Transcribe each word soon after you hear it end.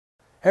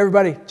Hey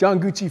everybody, John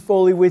Gucci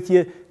Foley with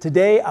you.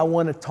 Today I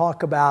want to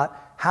talk about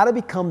how to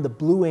become the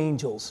Blue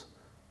Angels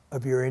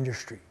of your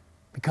industry,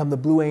 become the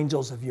Blue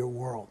Angels of your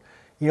world.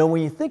 You know,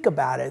 when you think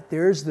about it,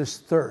 there's this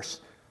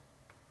thirst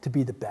to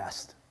be the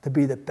best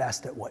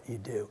at what you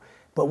do.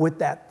 But with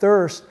that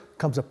thirst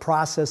comes a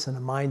process and a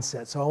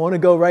mindset. So I want to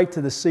go right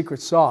to the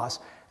secret sauce,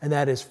 and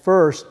that is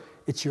first,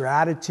 it's your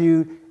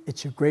attitude,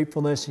 it's your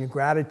gratefulness and your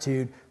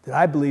gratitude that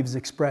I believe is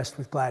expressed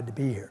with glad to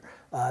be here.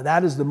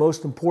 That is the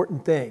most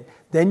important thing.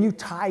 Then you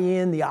tie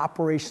in the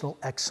operational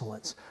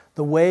excellence,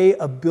 the way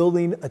of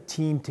building a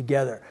team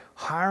together,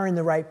 hiring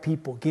the right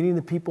people, getting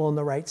the people in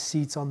the right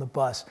seats on the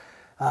bus,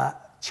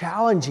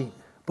 challenging,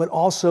 but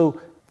also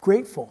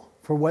grateful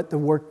for what the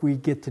work we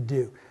get to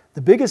do.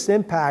 The biggest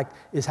impact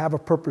is have a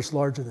purpose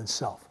larger than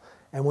self.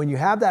 And when you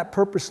have that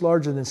purpose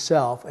larger than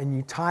self and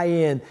you tie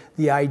in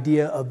the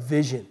idea of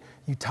vision,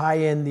 you tie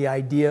in the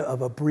idea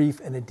of a brief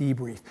and a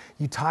debrief,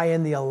 you tie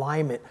in the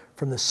alignment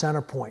from the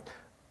center point,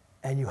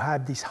 and you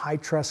have these high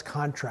trust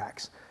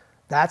contracts,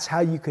 that's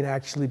how you can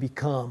actually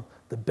become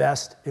the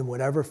best in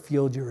whatever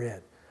field you're in.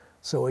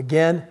 So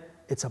again,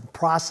 it's a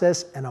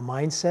process and a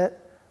mindset,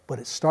 but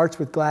it starts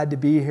with glad to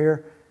be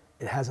here.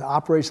 It has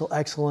operational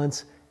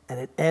excellence, and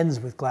it ends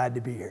with glad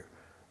to be here.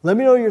 Let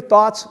me know your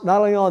thoughts,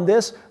 not only on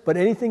this, but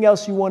anything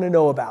else you want to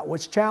know about.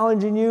 What's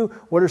challenging you?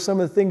 What are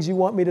some of the things you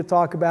want me to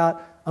talk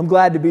about? I'm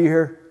glad to be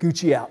here.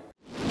 Gucci out.